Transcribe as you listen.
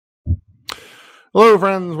Hello,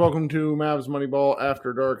 friends. Welcome to Mavs Moneyball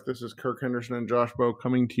After Dark. This is Kirk Henderson and Josh Bowe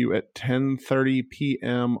coming to you at 10:30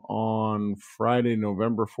 p.m. on Friday,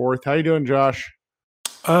 November 4th. How you doing, Josh?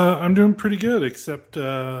 I'm doing pretty good, except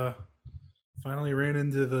finally ran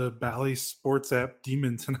into the Bally Sports app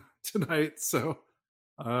demon tonight. So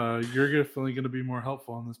you're definitely going to be more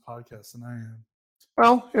helpful on this podcast than I am.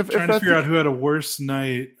 Well, if Trying to that's figure out who had a worse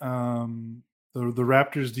night, the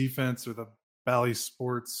Raptors defense or the Bally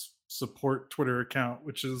Sports support Twitter account,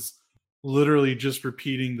 which is literally just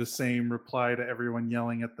repeating the same reply to everyone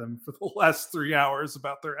yelling at them for the last 3 hours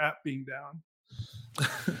about their app being down.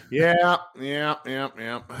 yeah.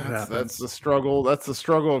 That's the struggle. That's the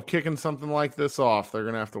struggle of kicking something like this off. They're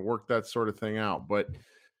going to have to work that sort of thing out. But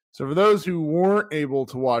so for those who weren't able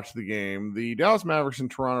to watch the game, the Dallas Mavericks and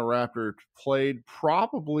Toronto Raptors played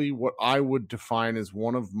probably what I would define as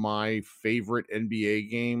one of my favorite NBA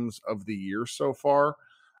games of the year so far.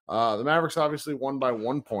 The Mavericks obviously won by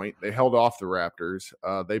 1 point. They held off the Raptors.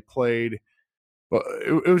 They played, but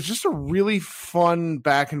it was just a really fun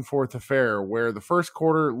back and forth affair where the first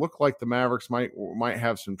quarter looked like the Mavericks might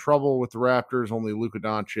have some trouble with the Raptors. Only Luka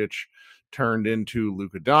Doncic turned into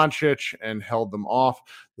Luka Doncic and held them off.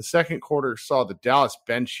 The second quarter saw the Dallas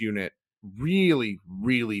bench unit really,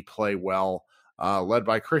 really play well. Led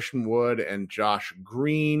by Christian Wood and Josh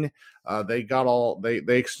Green. They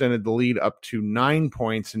extended the lead up to 9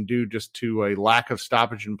 points, and due just to a lack of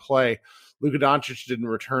stoppage in play, Luka Doncic didn't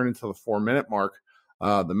return until the 4-minute mark.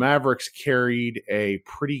 The Mavericks carried a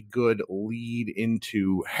pretty good lead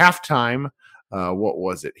into halftime. What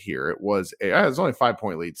was it here? It was only a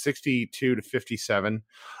 5-point lead, 62-57.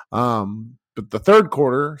 But the third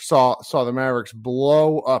quarter saw the Mavericks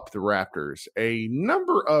blow up the Raptors. A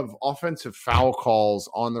number of offensive foul calls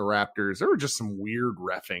on the Raptors. There were just some weird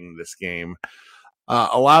reffing this game.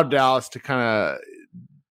 Allowed Dallas to kind of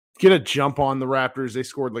get a jump on the Raptors. They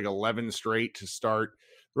scored like 11 straight to start.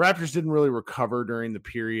 The Raptors didn't really recover during the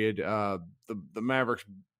period. The Mavericks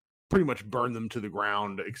pretty much burned them to the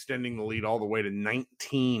ground, extending the lead all the way to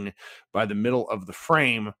 19 by the middle of the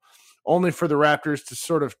frame, only for the Raptors to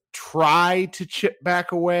sort of try to chip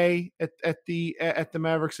back away at the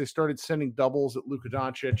Mavericks. They started sending doubles at Luka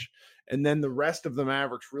Doncic, and then the rest of the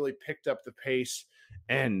Mavericks really picked up the pace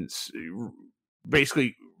and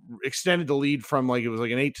basically extended the lead from like it was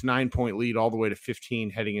like an 8 to 9 point lead all the way to 15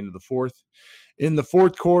 heading into the fourth. In the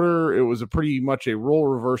fourth quarter, it was a pretty much a role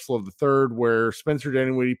reversal of the third, where Spencer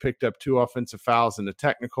Dinwiddie picked up 2 offensive fouls and a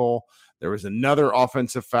technical. There was another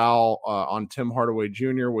offensive foul on Tim Hardaway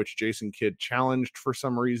Jr., which Jason Kidd challenged for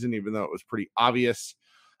some reason, even though it was pretty obvious.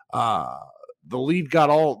 The lead got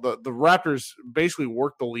the Raptors basically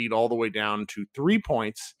worked the lead all the way down to 3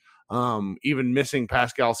 points, even missing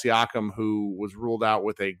Pascal Siakam, who was ruled out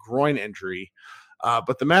with a groin injury.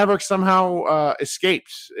 But the Mavericks somehow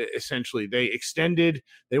escaped, essentially. They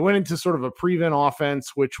went into sort of a prevent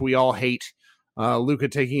offense, which we all hate. Luka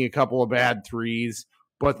taking a couple of bad threes.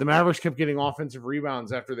 But the Mavericks kept getting offensive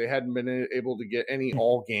rebounds after they hadn't been able to get any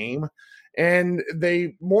all game. And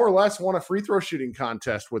they more or less won a free throw shooting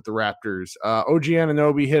contest with the Raptors. OG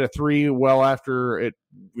Anunoby hit a 3 well after it,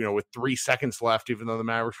 with 3 seconds left, even though the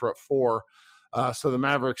Mavericks were up 4. So the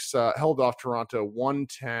Mavericks held off Toronto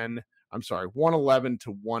 111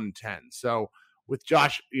 to 110. So with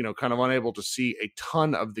Josh, kind of unable to see a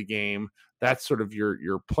ton of the game, that's sort of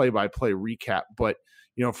your play-by-play recap. But,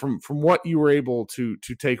 from what you were able to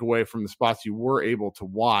take away from the spots you were able to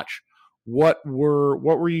watch, what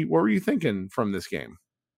were you thinking from this game?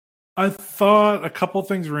 I thought a couple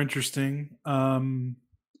things were interesting. The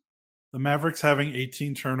Mavericks having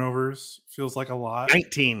 18 turnovers feels like a lot.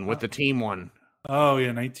 19 with the team one. Oh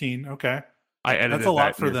yeah, 19. Okay. I edited that's a lot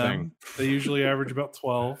that for them. They usually average about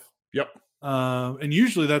 12. Yep. And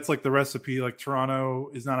usually that's like the recipe. Like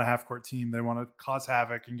Toronto is not a half-court team. They want to cause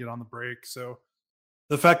havoc and get on the break. So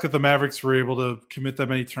the fact that the Mavericks were able to commit that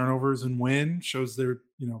many turnovers and win shows they're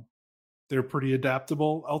pretty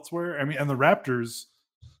adaptable elsewhere. I mean, and the Raptors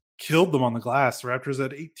killed them on the glass. The Raptors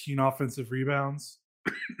had 18 offensive rebounds.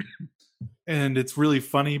 And it's really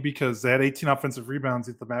funny because they had 18 offensive rebounds,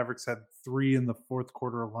 yet the Mavericks had 3 in the fourth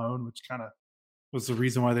quarter alone, which kind of was the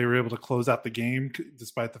reason why they were able to close out the game,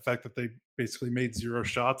 despite the fact that they basically made 0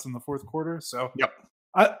 shots in the fourth quarter. So yep.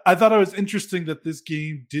 I thought it was interesting that this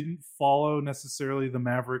game didn't follow necessarily the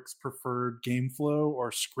Mavericks' preferred game flow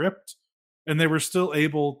or script, and they were still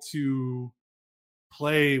able to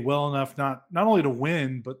play well enough not only to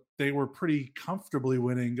win, but they were pretty comfortably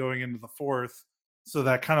winning going into the fourth. So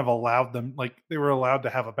that kind of allowed them, like they were allowed to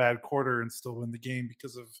have a bad quarter and still win the game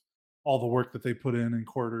because of all the work that they put in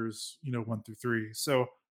quarters, 1 through 3. So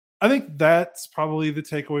I think that's probably the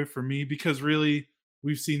takeaway for me, because really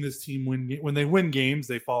we've seen this team when they win games,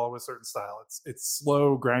 they follow a certain style. It's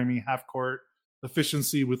slow, grimy, half court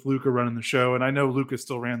efficiency with Luka running the show. And I know Luka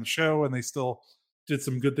still ran the show and they still did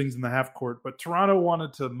some good things in the half court, but Toronto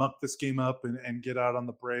wanted to muck this game up and get out on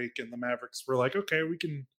the break. And the Mavericks were like, okay,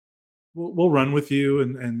 we'll run with you.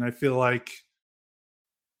 And I feel like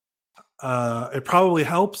it probably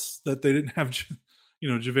helps that they didn't have,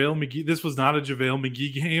 JaVale McGee. This was not a JaVale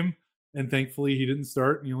McGee game. And thankfully he didn't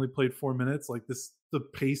start and he only played 4 minutes. Like the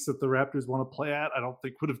pace that the Raptors want to play at, I don't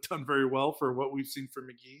think would have done very well for what we've seen from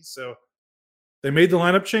McGee. So they made the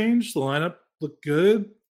lineup change. The lineup looked good.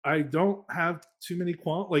 I don't have too many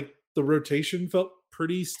the rotation felt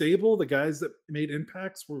pretty stable. The guys that made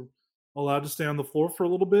impacts were allowed to stay on the floor for a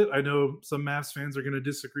little bit. I know some Mavs fans are going to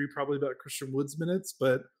disagree probably about Christian Wood's minutes,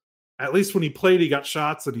 but at least when he played, he got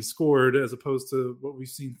shots and he scored, as opposed to what we've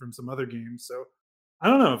seen from some other games. So I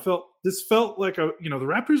don't know. This felt like the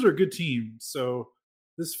Raptors are a good team. So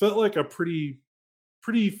this felt like a pretty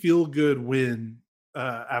feel good win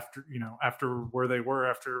after where they were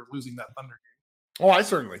after losing that Thunder game. Oh, I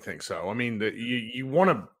certainly think so. I mean, you want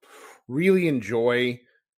to really enjoy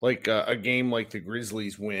like a game like the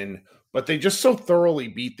Grizzlies win, but they just so thoroughly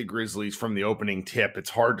beat the Grizzlies from the opening tip. It's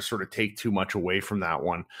hard to sort of take too much away from that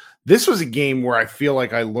one. This was a game where I feel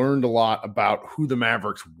like I learned a lot about who the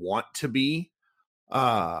Mavericks want to be.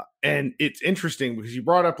 And it's interesting because you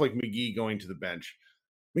brought up like McGee going to the bench.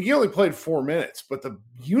 McGee only played 4 minutes, but the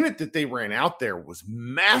unit that they ran out there was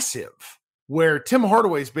massive, where Tim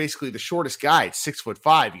Hardaway is basically the shortest guy at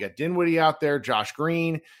 6'5". You got Dinwiddie out there, Josh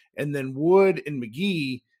Green, and then Wood and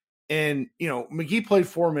McGee. And, McGee played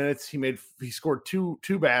 4 minutes. He scored two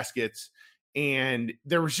baskets, and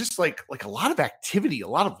there was just like a lot of activity, a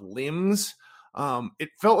lot of limbs. It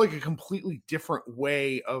felt like a completely different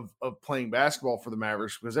way of playing basketball for the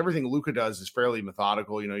Mavericks, because everything Luka does is fairly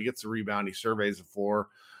methodical. He gets the rebound, he surveys the floor.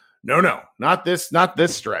 No, not this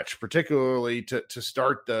stretch, particularly to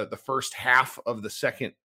start the first half of the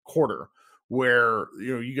second quarter, where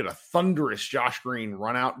you get a thunderous Josh Green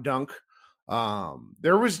run out dunk.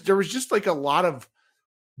 There was just like a lot of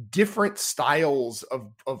different styles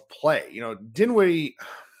of play. Dinwiddie,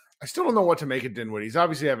 I still don't know what to make of Dinwiddie. He's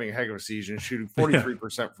obviously having a heck of a season, shooting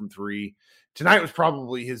 43% from three. Tonight was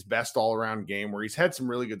probably his best all-around game, where he's had some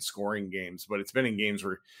really good scoring games, but it's been in games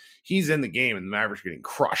where he's in the game and the Mavericks getting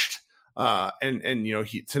crushed.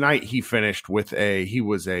 Tonight he finished with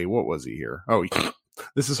what was he here? Oh,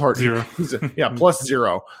 this is hard. 0. Plus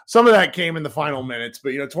 0. Some of that came in the final minutes,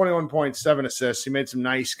 but 21 points, 7 assists. He made some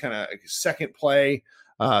nice kind of second play,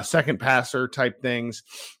 second passer type things.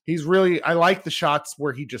 I like the shots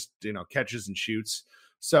where he just, catches and shoots.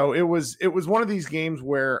 So it was one of these games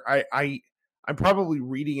where I'm probably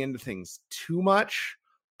reading into things too much,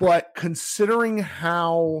 but considering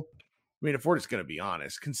how, if we're just going to be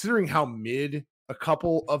honest, considering how mid a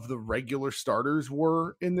couple of the regular starters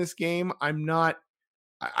were in this game,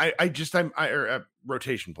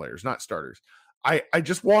 rotation players, not starters. I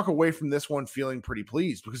just walk away from this one feeling pretty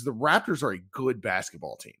pleased, because the Raptors are a good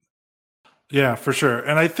basketball team. Yeah, for sure.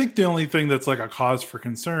 And I think the only thing that's like a cause for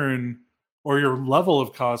concern, or your level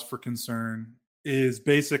of cause for concern, is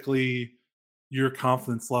basically your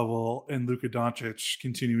confidence level in Luka Doncic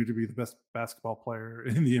continuing to be the best basketball player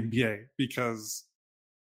in the NBA. Because,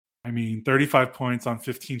 35 points on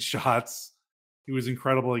 15 shots. He was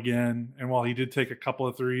incredible again. And while he did take a couple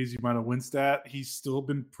of threes you might have winced at, he's still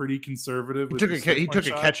been pretty conservative. He took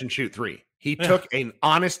a catch and shoot three. He took an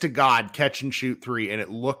honest to God catch and shoot three, and it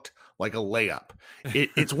looked like a layup.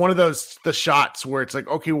 It's one of the shots where it's like,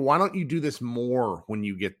 okay, why don't you do this more when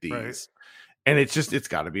you get these? Right. And it's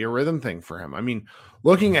got to be a rhythm thing for him.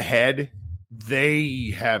 Looking ahead,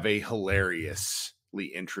 they have a hilariously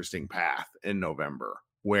interesting path in November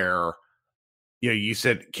where, you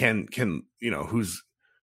said, can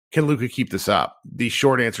Luka keep this up? The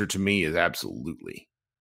short answer to me is absolutely.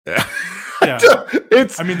 Yeah.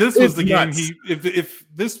 This was the nuts. Game. If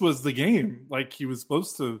this was the game, like he was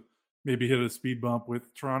supposed to maybe hit a speed bump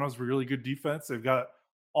with Toronto's really good defense. They've got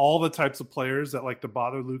all the types of players that like to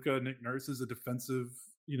bother Luka. Nick Nurse is a defensive,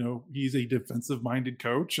 he's a defensive minded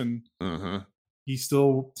coach, and he's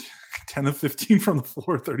still 10 of 15 from the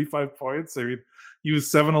floor, 35 points. He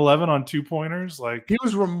was 7-11 on 2-pointers. Like, he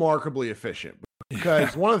was remarkably efficient,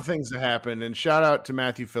 because one of the things that happened, and shout out to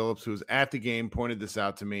Matthew Phillips, who was at the game, pointed this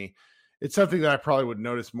out to me. It's something that I probably would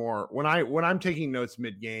notice more when I'm taking notes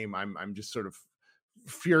mid game. I'm just sort of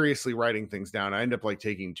furiously writing things down. I end up like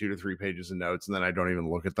taking 2 to 3 pages of notes, and then I don't even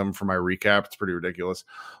look at them for my recap. It's pretty ridiculous.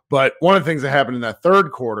 But one of the things that happened in that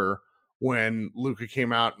third quarter, when Luka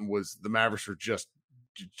came out and the Mavericks were just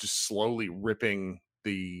just slowly ripping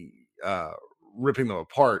them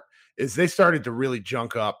apart, is they started to really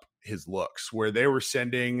junk up his looks, where they were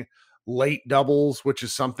sending late doubles, which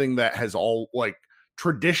is something that has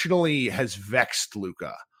traditionally has vexed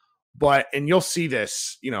Luka. And you'll see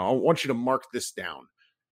this, I want you to mark this down.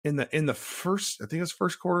 In the first, I think it's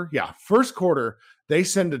first quarter. Yeah, first quarter, they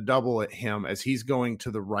send a double at him as he's going to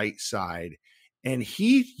the right side, and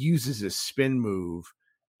he uses a spin move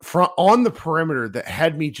on the perimeter that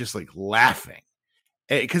had me just laughing,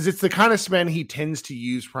 because it's the kind of spin he tends to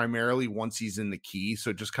use primarily once he's in the key. So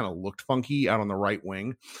it just kind of looked funky out on the right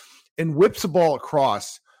wing, and whips a ball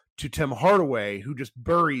across to Tim Hardaway, who just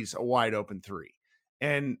buries a wide open three.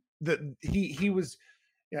 And he was,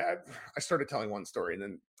 I started telling one story and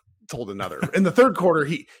then told another. In the third quarter,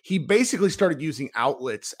 he basically started using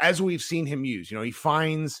outlets as we've seen him use. He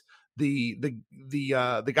finds the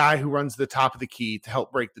guy who runs the top of the key to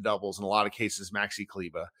help break the doubles, in a lot of cases Maxi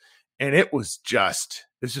Kleber, and it was just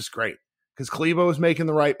great because Kleber was making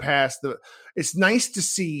the right pass. It's nice to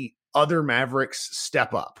see other Mavericks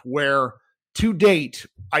step up, where to date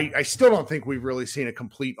I still don't think we've really seen a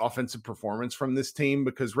complete offensive performance from this team,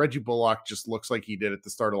 because Reggie Bullock just looks like he did at the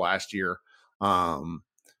start of last year.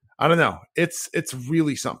 I don't know. It's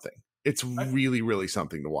really something. It's really, really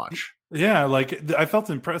something to watch. Yeah, I felt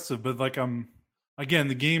impressive, but again,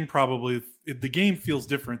 the game feels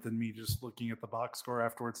different than me just looking at the box score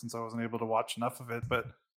afterwards, since I wasn't able to watch enough of it. But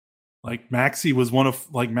Maxi was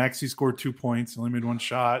Maxi scored 2 points, only made one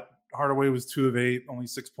shot. Hardaway was 2 of 8, only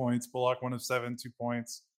 6 points. Bullock 1 of 7, 2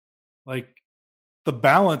 points. The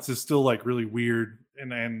balance is still really weird,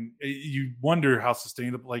 and you wonder how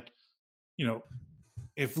sustainable.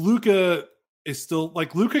 If Luka is still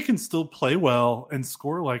Luka can still play well and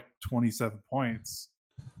score 27 points,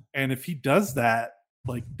 and if he does that,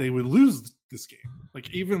 they would lose this game.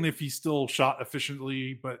 Even if he still shot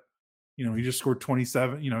efficiently, but he just scored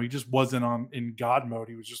 27. He just wasn't in God mode.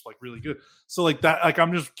 He was just really good. So that,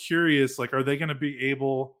 I'm just curious, are they going to be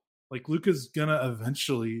able, Luka's going to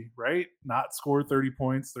eventually, right, not score 30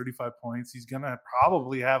 points, 35 points. He's going to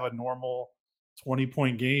probably have a normal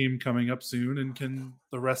 20-point game coming up soon, and can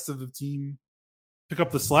the rest of the team pick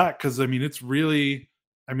up the slack? Because it's really,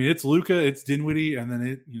 it's Luka, it's Dinwiddie, and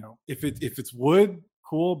then if it's Wood,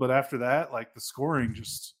 cool, but after that, the scoring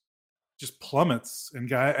just plummets. And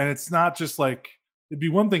it's not just it'd be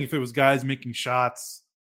one thing if it was guys making shots,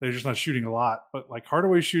 they're just not shooting a lot, but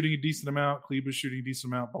Hardaway's shooting a decent amount, Kleber's shooting a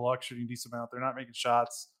decent amount, Bullock shooting a decent amount. They're not making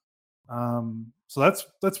shots, so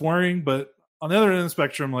that's worrying. But on the other end of the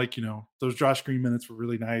spectrum, those Josh Green minutes were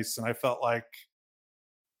really nice, and I felt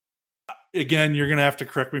again, you're gonna have to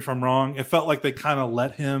correct me if I'm wrong, it felt like they kind of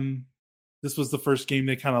let him. This was the first game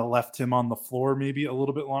they kind of left him on the floor maybe a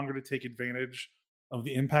little bit longer to take advantage of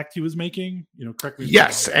the impact he was making. Correct me.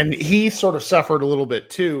 Yes, and he sort of suffered a little bit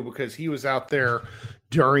too, because he was out there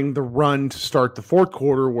during the run to start the fourth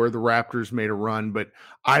quarter where the Raptors made a run, but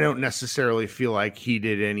I don't necessarily feel like he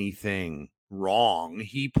did anything wrong.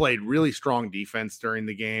 He played really strong defense during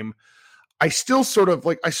the game. I still sort of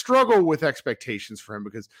I struggle with expectations for him,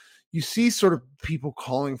 because you see sort of people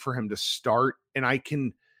calling for him to start, and I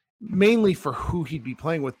can, mainly for who he'd be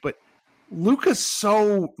playing with, but Luka's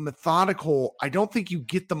so methodical. I don't think you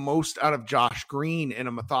get the most out of Josh Green in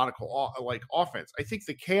a methodical offense. I think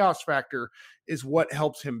the chaos factor is what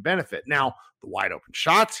helps him benefit. Now, the wide open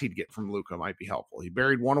shots he'd get from Luka might be helpful. He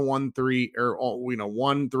buried 1-on-1 3, or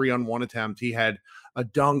 1 3-on-1 attempt. He had a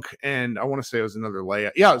dunk, and I want to say it was another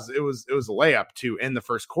layup. Yeah, it was a layup to end the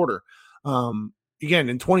first quarter. Again,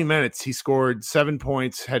 in 20 minutes, he scored 7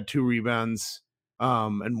 points, had 2 rebounds,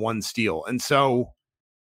 and 1 steal. And so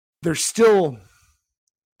there's still,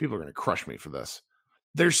 people are going to crush me for this,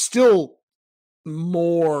 there's still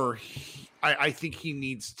more I think he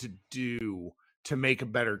needs to do to make a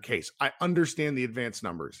better case. I understand the advanced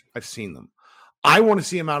numbers. I've seen them. I want to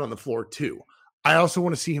see him out on the floor too. I also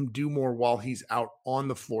want to see him do more while he's out on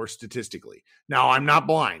the floor statistically. Now, I'm not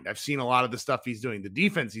blind. I've seen a lot of the stuff he's doing. The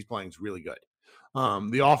defense he's playing is really good.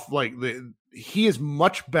 He is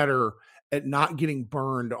much better at not getting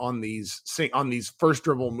burned on these first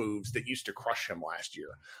dribble moves that used to crush him last year.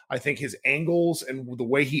 I think his angles and the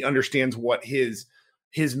way he understands what his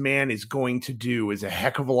man is going to do is a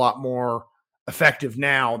heck of a lot more effective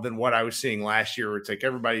now than what I was seeing last year. Where it's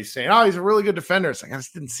everybody's saying, "Oh, he's a really good defender." It's I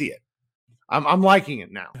just didn't see it. I'm liking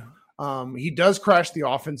it now. He does crash the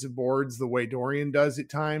offensive boards the way Dorian does at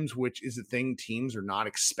times, which is a thing teams are not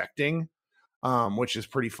expecting, which is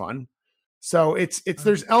pretty fun. So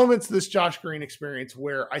there's elements of this Josh Green experience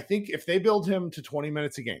where I think if they build him to 20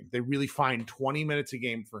 minutes a game, they really find 20 minutes a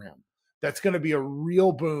game for him, that's going to be a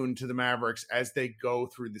real boon to the Mavericks as they go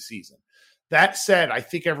through the season. That said, I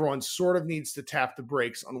think everyone sort of needs to tap the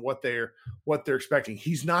brakes on what they're expecting.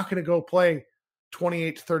 He's not going to go play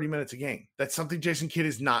 28 to 30 minutes a game. That's something Jason Kidd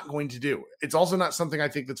is not going to do. It's also not something I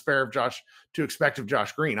think that's fair to expect of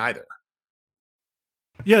Josh Green either.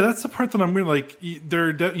 Yeah, that's the part that I'm really like,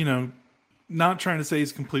 they're, not trying to say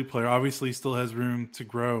he's a complete player. Obviously, he still has room to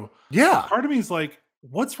grow. Yeah. But part of me is like,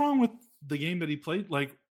 what's wrong with the game that he played?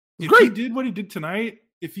 Like, if Great. he did what he did tonight,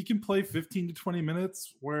 if he can play 15 to 20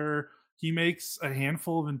 minutes where he makes a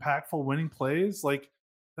handful of impactful winning plays, like,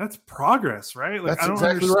 that's progress, right? Like, that's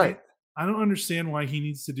exactly right. I don't understand why he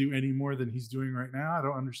needs to do any more than he's doing right now. I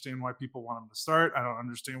don't understand why people want him to start. I don't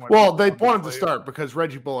understand why. Well, they want him to start because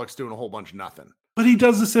Reggie Bullock's doing a whole bunch of nothing. But he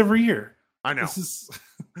does this every year. I know. This is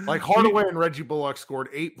like Hardaway and Reggie Bullock scored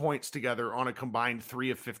 8 points together on a combined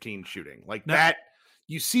 3 of 15 shooting. Like that,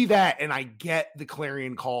 you see that, and I get the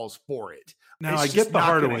clarion calls for it. Now I get the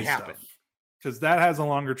Hardaway stuff because that has a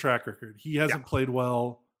longer track record. He hasn't played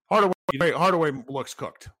well. Hardaway looks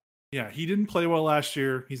cooked. Yeah, he didn't play well last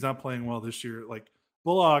year. He's not playing well this year. Like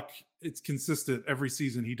Bullock, it's consistent every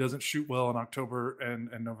season. He doesn't shoot well in October and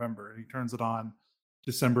November, and he turns it on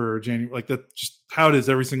December or January. Like that's just how it is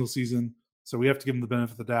every single season. So we have to give him the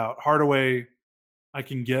benefit of the doubt. Hardaway, I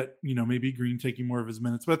can get, maybe Green taking more of his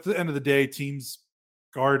minutes, but at the end of the day, teams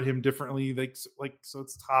guard him differently. So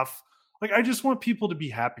it's tough. Like I just want people to be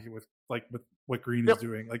happy with what Green is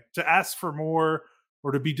doing. Like to ask for more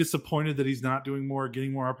or to be disappointed that he's not doing more,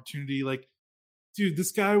 getting more opportunity. Like, dude,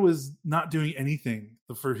 this guy was not doing anything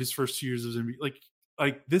for his first 2 years of NBA.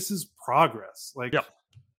 Like this is progress. Like,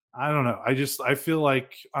 I don't know. I feel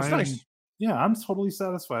like I'm totally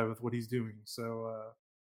satisfied with what he's doing. So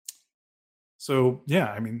yeah,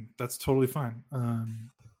 I mean, that's totally fine. I'm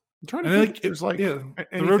trying to think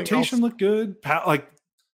the rotation looked good.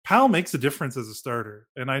 Powell makes a difference as a starter,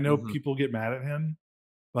 and I know people get mad at him,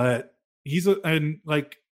 but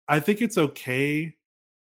I think it's okay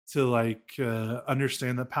to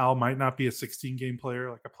understand that Powell might not be a 16-game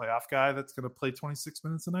player, like a playoff guy that's going to play 26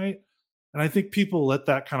 minutes a night. And I think people let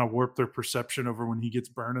that kind of warp their perception over when he gets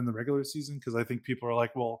burned in the regular season, because I think people are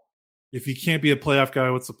like, well, if he can't be a playoff guy,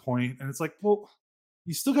 what's the point? And it's like, well,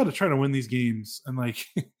 you still got to try to win these games. And like,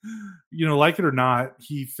 like it or not,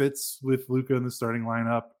 he fits with Luka in the starting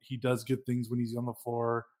lineup. He does good things when he's on the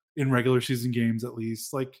floor in regular season games, at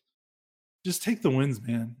least. Like, just take the wins,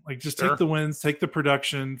 man. Like, just take the wins, take the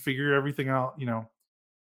production, figure everything out.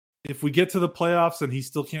 If we get to the playoffs and he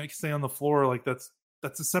still can't stay on the floor, like that's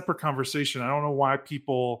a separate conversation. I don't know why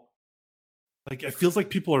people it feels like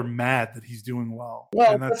people are mad that he's doing well.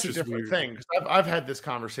 Well, and that's a different thing. I've had this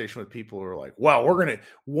conversation with people who are like, well,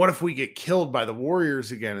 what if we get killed by the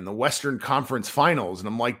Warriors again in the Western Conference Finals? And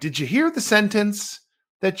I'm like, did you hear the sentence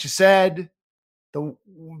that you said? The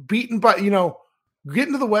beaten by,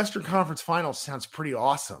 getting to the Western Conference Finals sounds pretty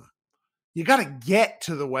awesome. You got to get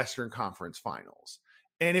to the Western Conference Finals.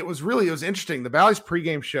 And it was interesting. The Bally's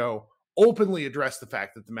pregame show openly addressed the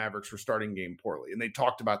fact that the Mavericks were starting game poorly, and they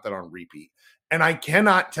talked about that on repeat. And I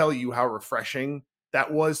cannot tell you how refreshing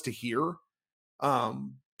that was to hear,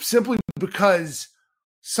 simply because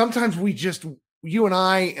sometimes you and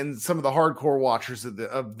I and some of the hardcore watchers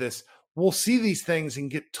of this will see these things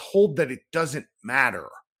and get told that it doesn't matter.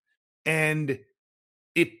 And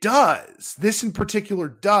it does. This in particular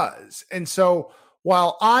does. And so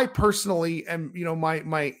while I personally am,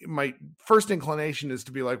 my first inclination is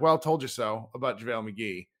to be like, well, told you so about JaVale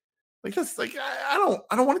McGee. Like that's like, I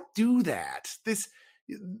don't want to do that. This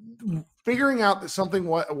figuring out that something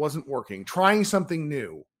wasn't working, trying something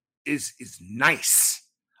new is nice.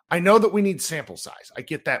 I know that we need sample size. I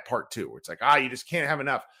get that part too. Where it's like, you just can't have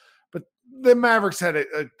enough. But the Mavericks had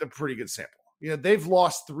a pretty good sample. They've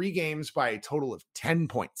lost 3 games by a total of 10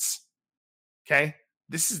 points. Okay.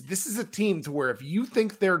 This is a team to where if you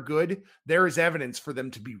think they're good, there is evidence for them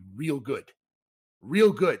to be real good.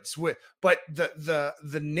 But there's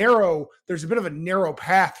a bit of a narrow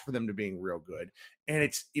path for them to being real good. And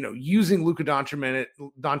it's, using Luka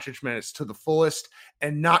Doncic minutes to the fullest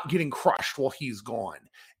and not getting crushed while he's gone.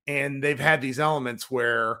 And they've had these elements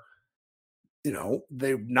where,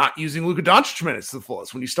 they're not using Luka Doncic minutes to the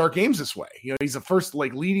fullest when you start games this way. He's the first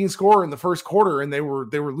leading scorer in the first quarter, and they were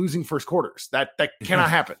losing first quarters. That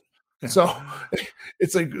cannot happen. Yeah. So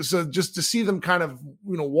it's just to see them kind of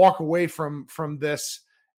walk away from this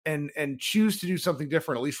and choose to do something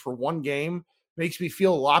different, at least for one game, makes me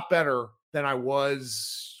feel a lot better than I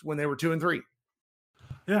was when they were 2 and 3.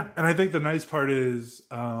 Yeah, and I think the nice part is,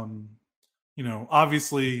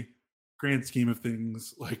 obviously, grand scheme of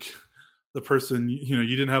things, the person, you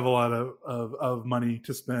didn't have a lot of money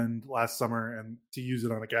to spend last summer and to use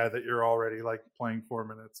it on a guy that you're already like playing 4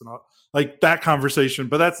 minutes and all, like that conversation.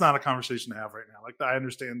 But that's not a conversation to have right now. Like, I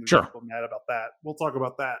understand there's people mad about that. We'll talk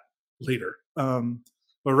about that later.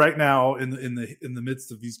 But right now in the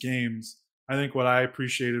midst of these games, I think what I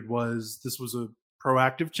appreciated was this was a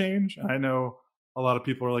proactive change. I know a lot of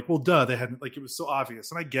people are like, well, duh, they hadn't, like, it was so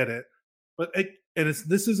obvious, and I get it. But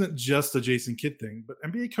this isn't just a Jason Kidd thing, but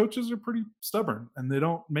NBA coaches are pretty stubborn and they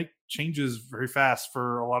don't make changes very fast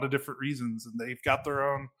for a lot of different reasons. And they've got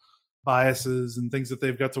their own biases and things that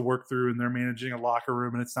they've got to work through, and they're managing a locker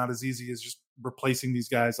room, and it's not as easy as just replacing these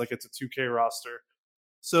guys like it's a 2K roster.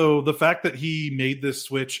 So the fact that he made this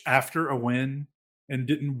switch after a win and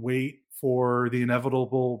didn't wait for the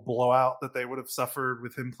inevitable blowout that they would have suffered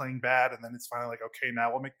with him playing bad, and then it's finally like, okay,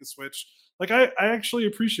 now we'll make the switch. Like, I actually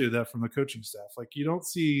appreciated that from the coaching staff. Like, you don't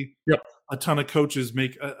see a ton of coaches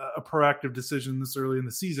make a proactive decision this early in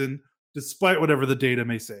the season, despite whatever the data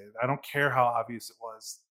may say. I don't care how obvious it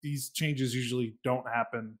was. These changes usually don't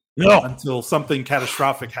happen until something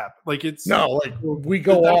catastrophic happens. Like, we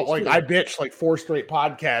go out, like, I bitch like 4 straight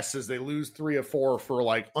podcasts as they lose 3 of 4 for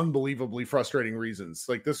like unbelievably frustrating reasons.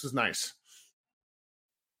 Like, this is nice.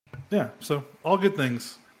 Yeah. So all good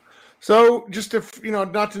things. So just to,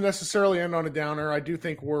 not to necessarily end on a downer, I do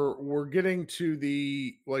think we're getting to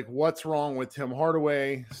the, like, what's wrong with Tim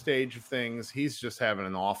Hardaway stage of things. He's just having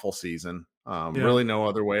an awful season. Really no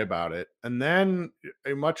other way about it. And then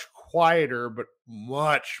a much quieter but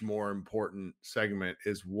much more important segment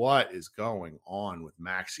is what is going on with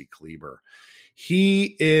Maxi Kleber.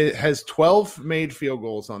 He has 12 made field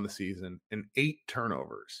goals on the season and 8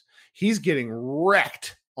 turnovers. He's getting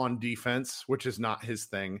wrecked on defense, which is not his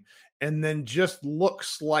thing, and then just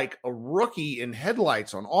looks like a rookie in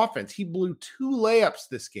headlights on offense. He blew 2 layups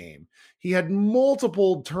this game. He had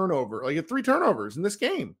multiple turnovers, like 3 turnovers in this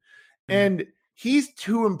game. And he's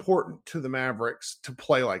too important to the Mavericks to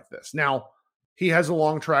play like this. Now, he has a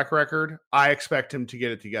long track record. I expect him to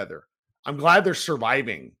get it together. I'm glad they're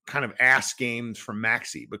surviving kind of ass games from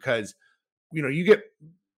Maxi, because, you get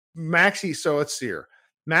Maxi. So let's see here.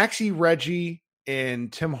 Maxi, Reggie,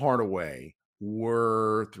 and Tim Hardaway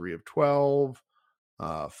were 3 of 12,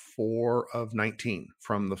 4 of 19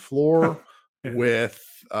 from the floor. With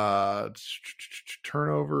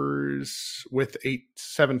turnovers, with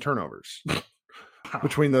 7 turnovers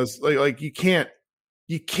between those. Like you can't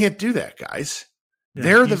do that, guys.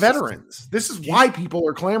 They're the veterans. This is why people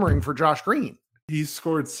are clamoring for Josh Green. He's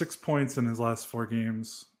scored 6 points in his last 4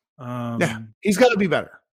 games. He's got to be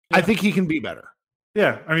better. I think he can be better.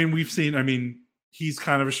 Yeah, I mean, he's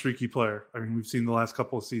kind of a streaky player. I mean, we've seen the last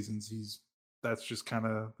couple of seasons. That's just kind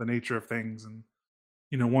of the nature of things. And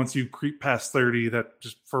once you creep past 30, that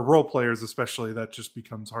just, for role players especially, that just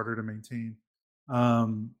becomes harder to maintain.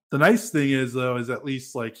 The nice thing is, though, is at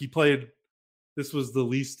least, like, he played, this was the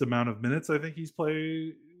least amount of minutes I think he's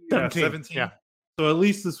played. 17. Yeah. So at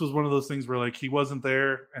least this was one of those things where, like, he wasn't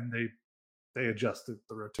there and they adjusted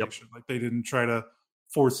the rotation. Like, they didn't try to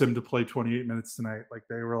force him to play 28 minutes tonight. Like,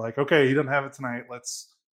 they were like, okay, he doesn't have it tonight.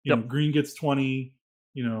 Let's, Green gets 20,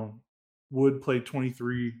 Wood played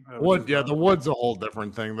 23. The Wood's a whole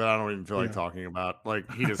different thing that I don't even feel like talking about. Like,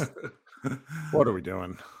 he just, what are we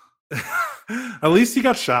doing? At least he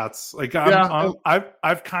got shots. Like,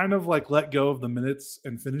 I've kind of like let go of the minutes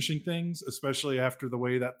and finishing things, especially after the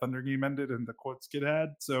way that Thunder game ended and the quotes Kid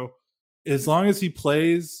had. So as long as he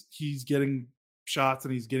plays, he's getting shots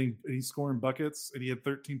and he's scoring buckets, and he had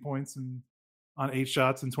 13 points on 8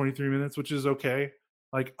 shots in 23 minutes, which is okay.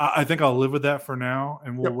 Like, I think I'll live with that for now,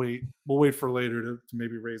 and we'll wait for later to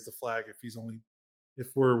maybe raise the flag if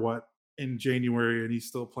we're in January and he's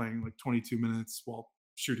still playing like 22 minutes while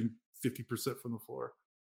shooting 50% from the floor.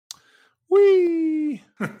 Whee!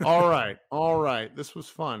 All right. This was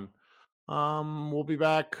fun. We'll be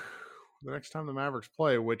back the next time the Mavericks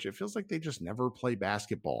play, which it feels like they just never play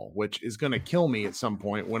basketball, which is going to kill me at some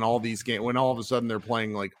point when all of a sudden they're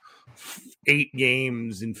playing like 8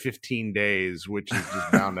 games in 15 days, which is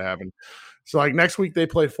just bound to happen. So, like, next week they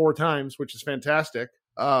play 4 times, which is fantastic.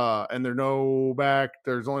 And there's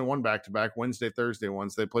only one back-to-back, Wednesday, Thursday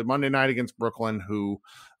ones. They played Monday night against Brooklyn, who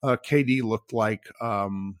KD looked like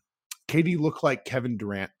Kevin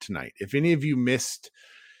Durant tonight. If any of you missed,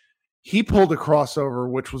 he pulled a crossover,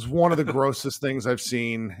 which was one of the grossest things I've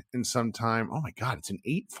seen in some time. Oh my God, it's an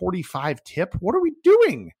 8:45 tip. What are we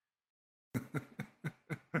doing?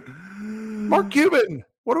 Mark Cuban.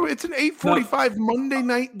 It's an 8:45 Monday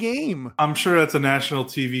night game. I'm sure that's a national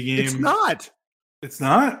TV game. It's not. It's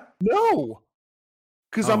not? No.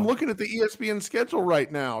 Because I'm looking at the ESPN schedule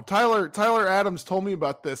right now. Tyler Adams told me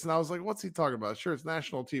about this, and I was like, what's he talking about? Sure, it's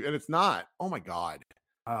national TV, and it's not. Oh, my God.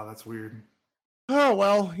 Oh, that's weird. Oh,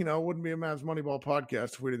 well, it wouldn't be a Mavs Moneyball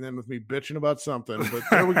podcast if we didn't end with me bitching about something. But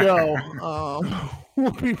there we go.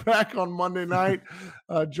 We'll be back on Monday night.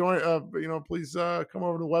 Please come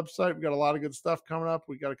over to the website. We got a lot of good stuff coming up.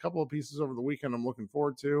 We got a couple of pieces over the weekend I'm looking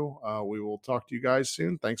forward to. We will talk to you guys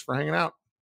soon. Thanks for hanging out.